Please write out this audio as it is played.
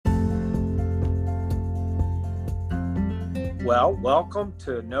Well, welcome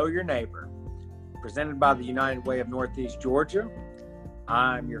to Know Your Neighbor, presented by the United Way of Northeast Georgia.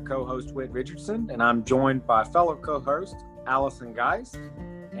 I'm your co-host, Whit Richardson, and I'm joined by fellow co-host, Allison Geist,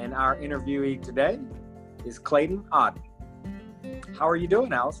 and our interviewee today is Clayton Oetting. How are you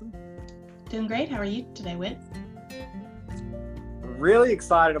doing, Allison? Doing great. How are you today, Whit? Really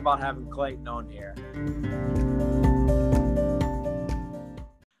excited about having Clayton on here.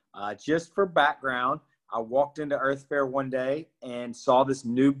 Just for background, I walked into Earth Fair one day and saw this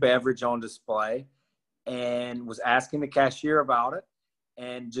new beverage on display and was asking the cashier about it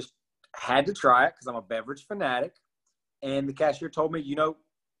and just had to try it because I'm a beverage fanatic. And the cashier told me,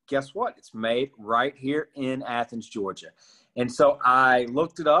 guess what? It's made right here in Athens, Georgia. And so I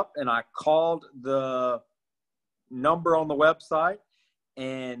looked it up and I called the number on the website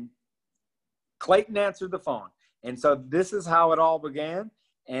and Clayton answered the phone. And so this is how it all began.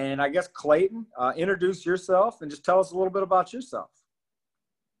 And I guess, Clayton, introduce yourself and just tell us a little bit about yourself.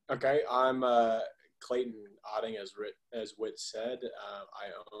 Okay, I'm Clayton Oetting, as Whit said.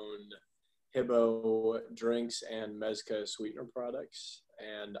 I own HIBO drinks and MESCA sweetener products,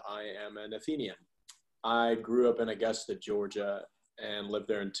 and I am an Athenian. I grew up in Augusta, Georgia, and lived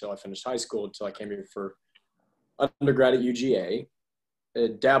there until I finished high school, until I came here for undergrad at UGA. I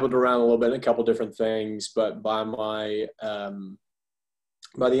dabbled around a little bit in a couple different things, but by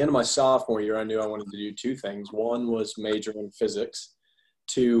the end of my sophomore year, I knew I wanted to do two things. One was major in physics.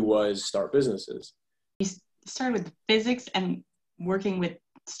 Two was start businesses. You started with physics and working with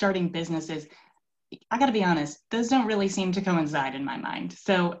starting businesses. I got to be honest, those don't really seem to coincide in my mind.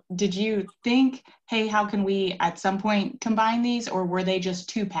 So did you think, hey, how can we at some point combine these? Or were they just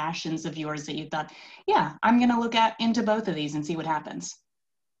two passions of yours that you thought, yeah, I'm going to look into both of these and see what happens?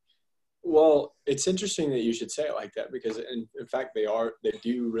 Well, it's interesting that you should say it like that because in fact, they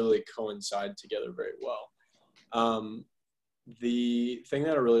do really coincide together very well. The thing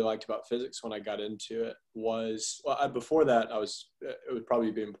that I really liked about physics when I got into it was, before that, it would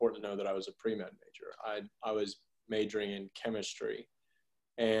probably be important to know that I was a pre-med major. I was majoring in chemistry,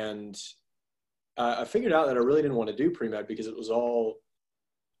 and I figured out that I really didn't want to do pre-med because it was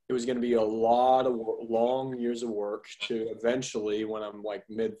going to be a lot of long years of work to eventually, when I'm like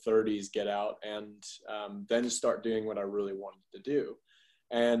mid-30s, get out and then start doing what I really wanted to do.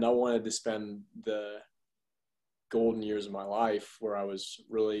 And I wanted to spend the golden years of my life where I was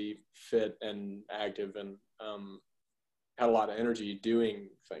really fit and active and had a lot of energy doing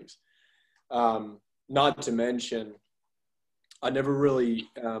things. Not to mention, I never really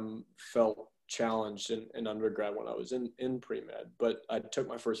felt challenged in undergrad when I was in pre-med, but I took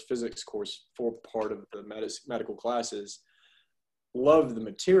my first physics course for part of the medical classes. Loved the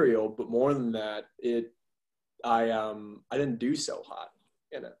material, but more than that, I didn't do so hot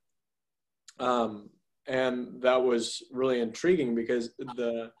in it. And that was really intriguing because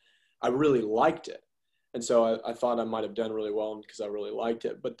I really liked it. And so I thought I might have done really well because I really liked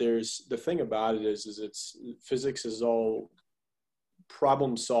it. But the thing about it is physics is all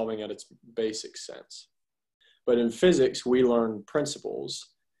problem solving at its basic sense. But in physics, we learn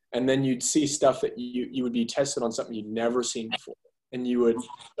principles, and then you'd see stuff that you would be tested on something you'd never seen before. And you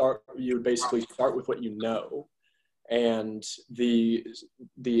would basically start with what you know, and the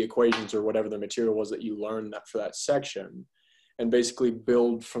equations or whatever the material was that you learned for that section, and basically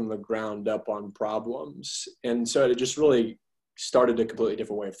build from the ground up on problems. And so it just really started a completely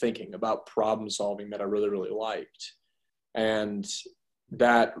different way of thinking about problem solving that I really, really liked. And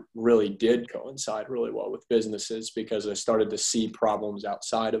that really did coincide really well with businesses because I started to see problems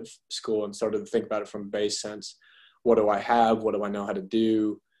outside of school and started to think about it from base sense. What do I have? What do I know how to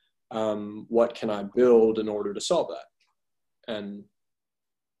do? What can I build in order to solve that? And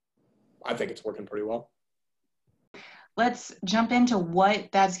I think it's working pretty well. Let's jump into what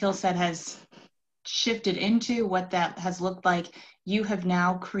that skill set has shifted into, what that has looked like. You have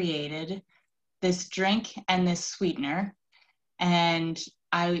now created this drink and this sweetener. And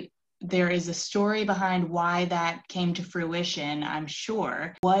there is a story behind why that came to fruition, I'm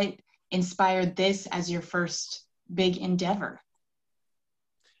sure. What inspired this as your first big endeavor?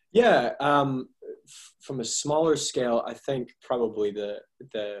 Yeah, from a smaller scale, I think probably the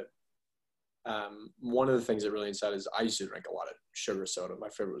one of the things that really inspired is I used to drink a lot of sugar soda. My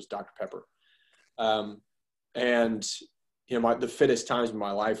favorite was Dr. Pepper. And the fittest times in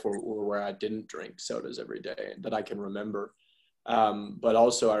my life were where I didn't drink sodas every day that I can remember. But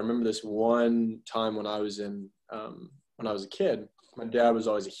also I remember this one time when I was a kid, my dad was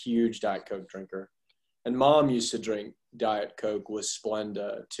always a huge Diet Coke drinker, and Mom used to drink Diet Coke with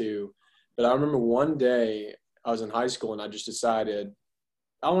Splenda too. But I remember one day I was in high school and I just decided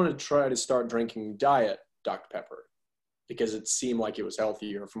I want to try to start drinking Diet Dr. Pepper because it seemed like it was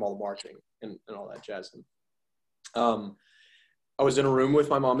healthier from all the marketing and all that jazz. I was in a room with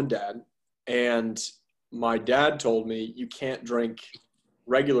my mom and dad, and my dad told me, you can't drink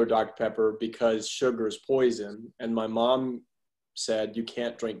regular Dr. Pepper because sugar is poison. And my mom said, you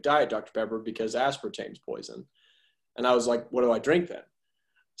can't drink Diet Dr. Pepper because aspartame's poison. And I was like, what do I drink then?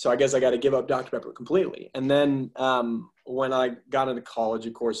 So I guess I got to give up Dr. Pepper completely. And then when I got into college,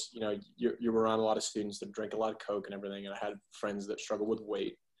 of course, you know, you're around a lot of students that drink a lot of Coke and everything. And I had friends that struggle with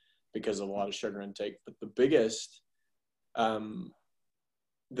weight because of a lot of sugar intake. But the biggest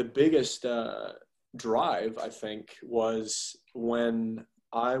drive, I think, was when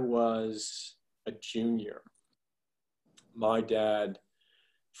I was a junior. My dad,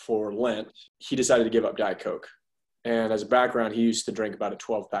 for Lent, he decided to give up Diet Coke. And as a background, he used to drink about a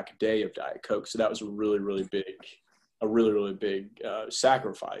 12-pack a day of Diet Coke. So that was a really, really big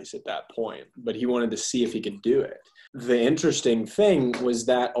sacrifice at that point. But he wanted to see if he could do it. The interesting thing was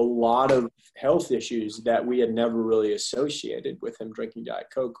that a lot of health issues that we had never really associated with him drinking Diet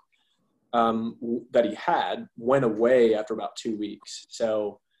Coke that he had went away after about 2 weeks.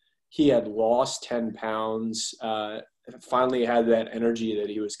 So he had lost 10 pounds, finally had that energy that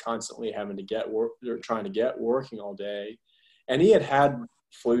he was constantly having to get working all day. And he had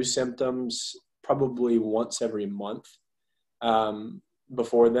flu symptoms probably once every month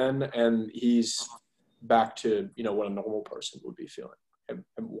before then. And he's back to, you know, what a normal person would be feeling,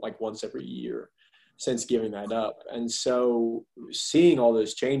 like once every year since giving that up. And so seeing all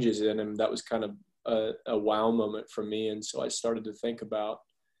those changes in him, that was kind of a wow moment for me. And so I started to think about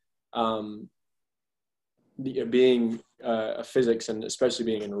being a physics, and especially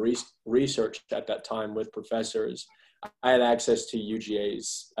being in research at that time with professors. I had access to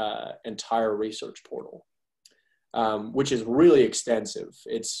UGA's entire research portal, which is really extensive.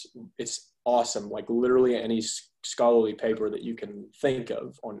 It's awesome. Like literally any scholarly paper that you can think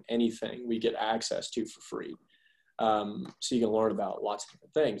of on anything, we get access to for free. So you can learn about lots of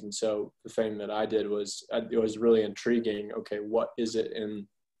different things. And so the thing that I did was, it was really intriguing. Okay, what is it in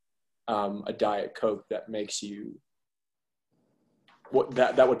a Diet Coke that makes you, what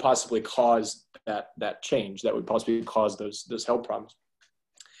that would possibly cause that change, that would possibly cause those health problems?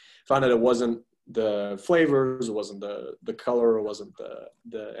 Found out it wasn't the flavors, it wasn't the color, it wasn't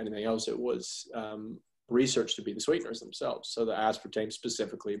the anything else. It was research to be the sweeteners themselves. So the aspartame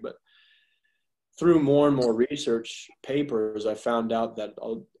specifically, but through more and more research papers, I found out that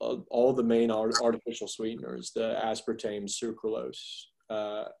all the main artificial sweeteners, the aspartame, sucralose,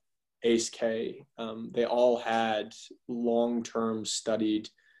 ACE-K, they all had long-term studied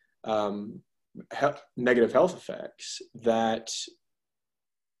negative health effects that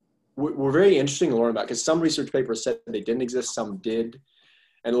were very interesting to learn about, because some research papers said they didn't exist, some did.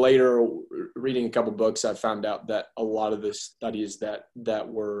 And later, reading a couple books, I found out that a lot of the studies that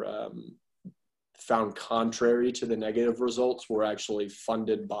were found contrary to the negative results were actually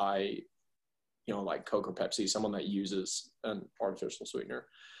funded by, you know, like Coke or Pepsi, someone that uses an artificial sweetener.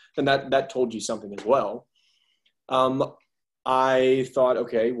 And that told you something as well. I thought,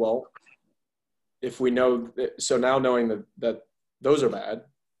 okay, well, if we know, so now knowing that those are bad,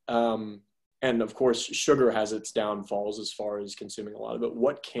 and of course, sugar has its downfalls as far as consuming a lot of it.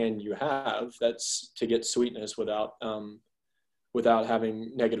 What can you have that's to get sweetness without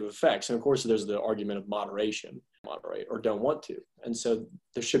having negative effects? And of course, there's the argument of moderate or don't want to. And so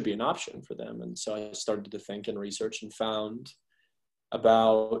there should be an option for them. And so I started to think and research and found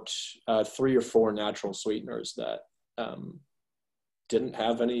about 3 or 4 natural sweeteners that didn't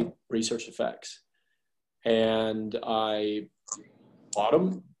have any research effects. And I bought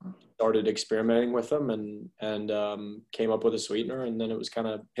them, started experimenting with them, and came up with a sweetener, and then it was kind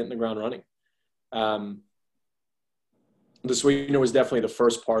of hitting the ground running. The sweetener was definitely the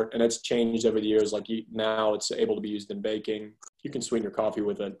first part, and it's changed over the years. Like now it's able to be used in baking. You can sweeten your coffee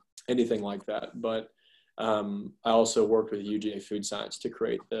with it, anything like that. But I also worked with UGA Food Science to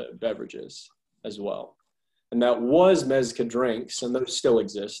create the beverages as well. And that was MESCA drinks, and those still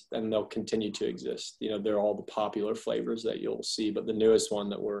exist, and they'll continue to exist. You know, they're all the popular flavors that you'll see, but the newest one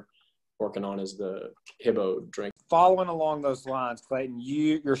that we're working on is the HIBO drink. Following along those lines, Clayton,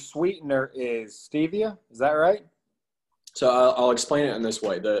 your sweetener is stevia, is that right? So I'll explain it in this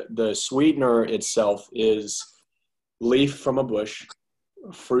way. The sweetener itself is leaf from a bush,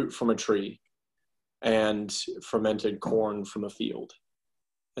 fruit from a tree, and fermented corn from a field.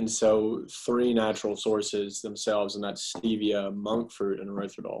 And so 3 natural sources themselves, and that's stevia, monk fruit, and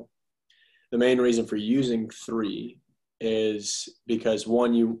erythritol. The main reason for using 3 is because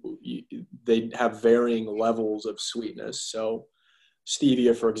one, they have varying levels of sweetness. So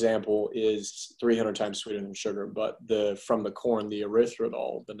Stevia, for example, is 300 times sweeter than sugar, but from the corn, the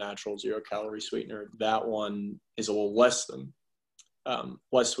erythritol, the natural 0-calorie sweetener, that one is a little less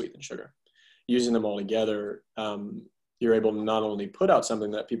sweet than sugar. Using them all together, you're able to not only put out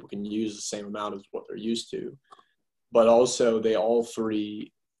something that people can use the same amount as what they're used to, but also they all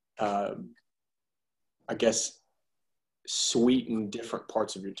three, I guess, sweeten different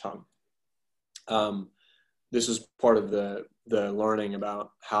parts of your tongue. This was part of the learning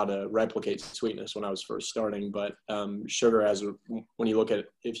about how to replicate sweetness when I was first starting. But sugar when you look at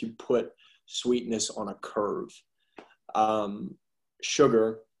it, if you put sweetness on a curve,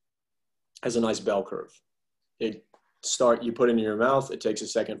 sugar has a nice bell curve. You put it in your mouth, it takes a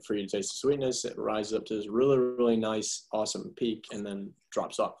second for you to taste the sweetness, it rises up to this really, really nice, awesome peak, and then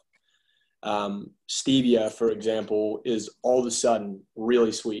drops off. Stevia, for example, is all of a sudden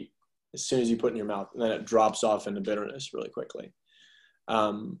really sweet as soon as you put it in your mouth, and then it drops off into bitterness really quickly.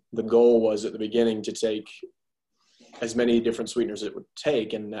 The goal was at the beginning to take as many different sweeteners as it would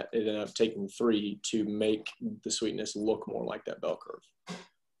take, and that it ended up taking 3 to make the sweetness look more like that bell curve.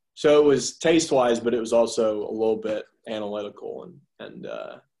 So it was taste-wise, but it was also a little bit analytical and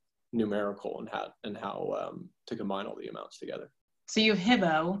numerical in how to combine all the amounts together. So you have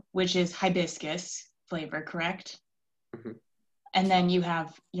HIBO, which is hibiscus flavor, correct? Mm-hmm. And then you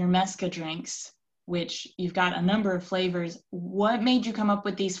have your MESCA drinks, which you've got a number of flavors. What made you come up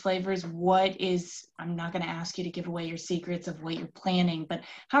with these flavors? I'm not going to ask you to give away your secrets of what you're planning, but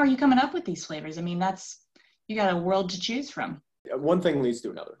how are you coming up with these flavors? I mean, you got a world to choose from. One thing leads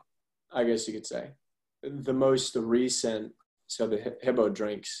to another, I guess you could say. The most recent, so the HIBO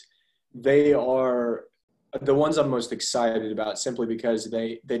drinks, they are the ones I'm most excited about simply because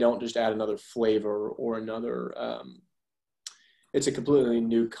they don't just add another flavor or another, it's a completely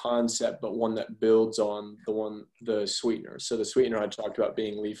new concept, but one that builds on the sweetener. So the sweetener I talked about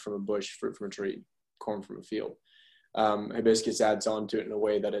being leaf from a bush, fruit from a tree, corn from a field. Hibiscus adds on to it in a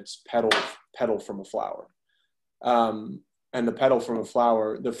way that it's petal from a flower. And the petal from a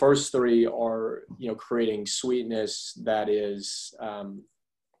flower, the first 3 are, creating sweetness that is,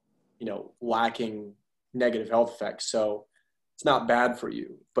 lacking negative health effects. So it's not bad for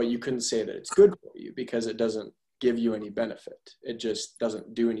you, but you couldn't say that it's good for you because it doesn't give you any benefit. It just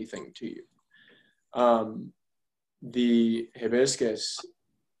doesn't do anything to you. The hibiscus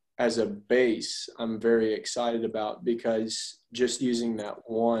as a base, I'm very excited about because just using that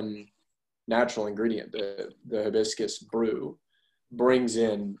one natural ingredient, the hibiscus brew, brings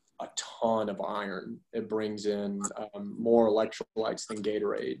in a ton of iron. It brings in more electrolytes than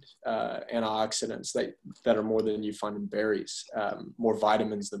Gatorade, antioxidants that are more than you find in berries, more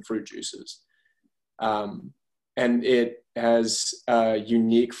vitamins than fruit juices. And it has a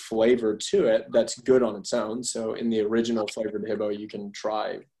unique flavor to it that's good on its own. So in the original flavored HIBO, you can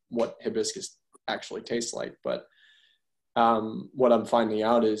try what hibiscus actually tastes like. But what I'm finding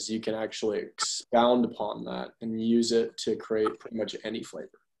out is you can actually expound upon that and use it to create pretty much any flavor.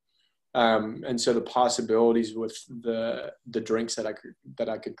 And so the possibilities with the drinks that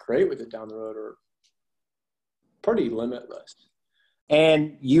I could create with it down the road are pretty limitless.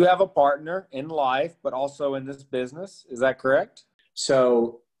 And you have a partner in life, but also in this business. Is that correct?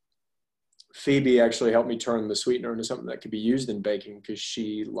 So Phoebe actually helped me turn the sweetener into something that could be used in baking because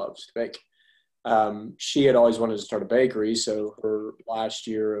she loves to bake. She had always wanted to start a bakery. So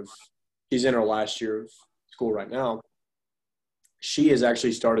she's in her last year of school right now. She has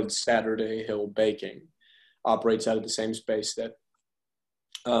actually started Saturday Hill Baking, operates out of the same space that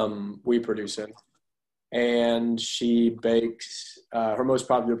we produce in. And she bakes, her most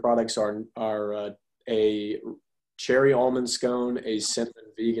popular products are a cherry almond scone, a cinnamon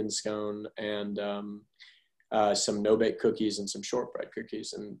vegan scone, and some no-bake cookies and some shortbread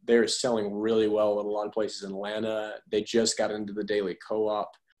cookies. And they're selling really well at a lot of places in Atlanta. They just got into the daily co-op.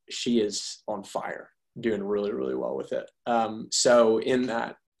 She is on fire, doing really, really well with it. So in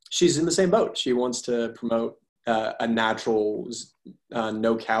that, she's in the same boat. She wants to promote a natural,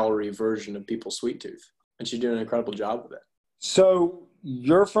 no-calorie version of people's sweet tooth. And she's doing an incredible job with it. So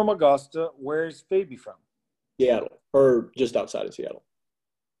you're from Augusta. Where's Phoebe from? Seattle, or just outside of Seattle.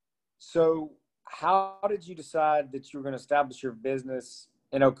 So how did you decide that you were going to establish your business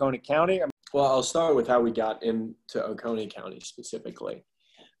in Oconee County? Well, I'll start with how we got into Oconee County specifically.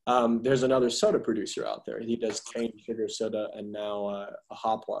 There's another soda producer out there. He does cane sugar soda and now a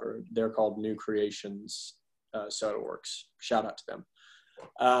hop water. They're called New Creations Soda Works. Shout out to them.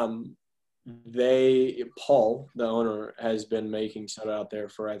 Paul, the owner, has been making soda out there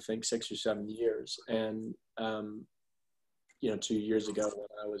for I think 6 or 7 years. And 2 years ago when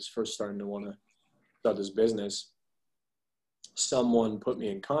I was first starting to want to start this business, someone put me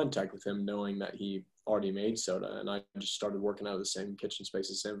in contact with him knowing that he already made soda, and I just started working out of the same kitchen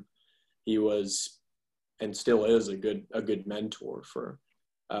space as him. He was, and still is, a good mentor for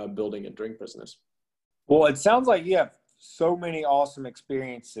building a drink business. Well, it sounds like you have so many awesome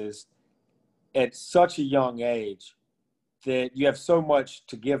experiences at such a young age that you have so much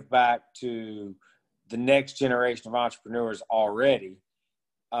to give back to the next generation of entrepreneurs already.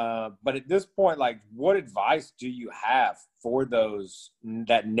 But at this point, like, what advice do you have for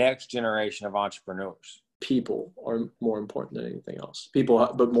that next generation of entrepreneurs? People are more important than anything else.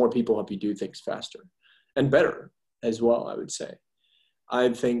 But more people help you do things faster and better as well, I would say. I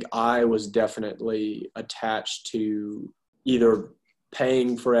think I was definitely attached to either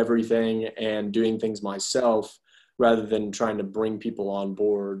paying for everything and doing things myself rather than trying to bring people on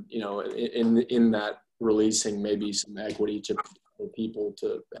board, in that releasing maybe some equity to people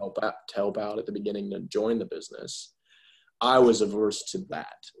to help out at the beginning to join the business. I was averse to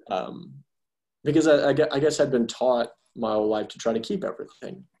that because I guess I'd been taught my whole life to try to keep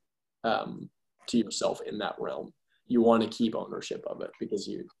everything to yourself in that realm. You want to keep ownership of it because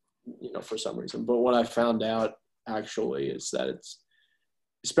for some reason. But what I found out actually is that it's,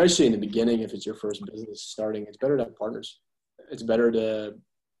 especially in the beginning, if it's your first business starting, it's better to have partners. It's better to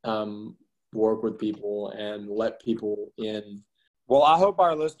work with people and let people in. Well, I hope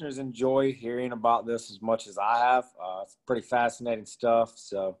our listeners enjoy hearing about this as much as I have. It's pretty fascinating stuff.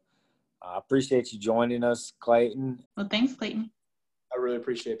 So I appreciate you joining us, Clayton. Well, thanks, Clayton. I really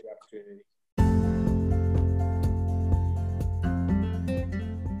appreciate the opportunity.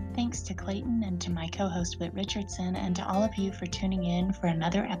 Thanks to Clayton and to my co-host Whit Richardson, and to all of you for tuning in for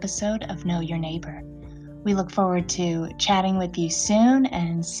another episode of Know Your Neighbor. We look forward to chatting with you soon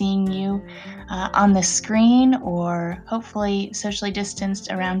and seeing you on the screen, or hopefully socially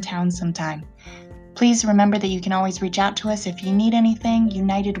distanced around town sometime. Please remember that you can always reach out to us if you need anything.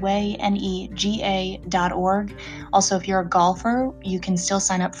 UnitedWay, NEGA.org. Also, if you're a golfer, you can still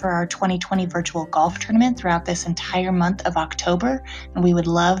sign up for our 2020 virtual golf tournament throughout this entire month of October. And we would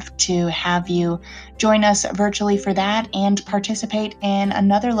love to have you join us virtually for that and participate in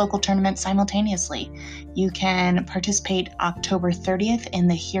another local tournament simultaneously. You can participate October 30th in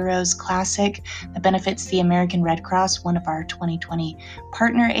the Heroes Classic that benefits the American Red Cross, one of our 2020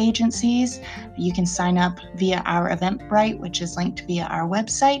 partner agencies. You can sign up via our Eventbrite, which is linked via our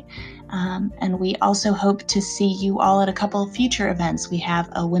website. And we also hope to see you all at a couple of future events. We have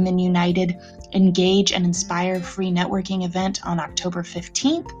a Women United Engage and Inspire free networking event on October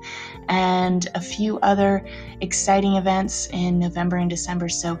 15th, and a few other exciting events in November and December.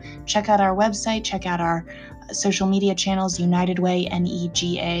 So check out our website, check out our social media channels, UnitedWay,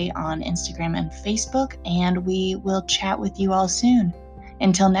 NEGA on Instagram and Facebook, and we will chat with you all soon.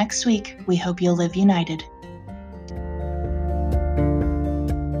 Until next week, we hope you'll live united.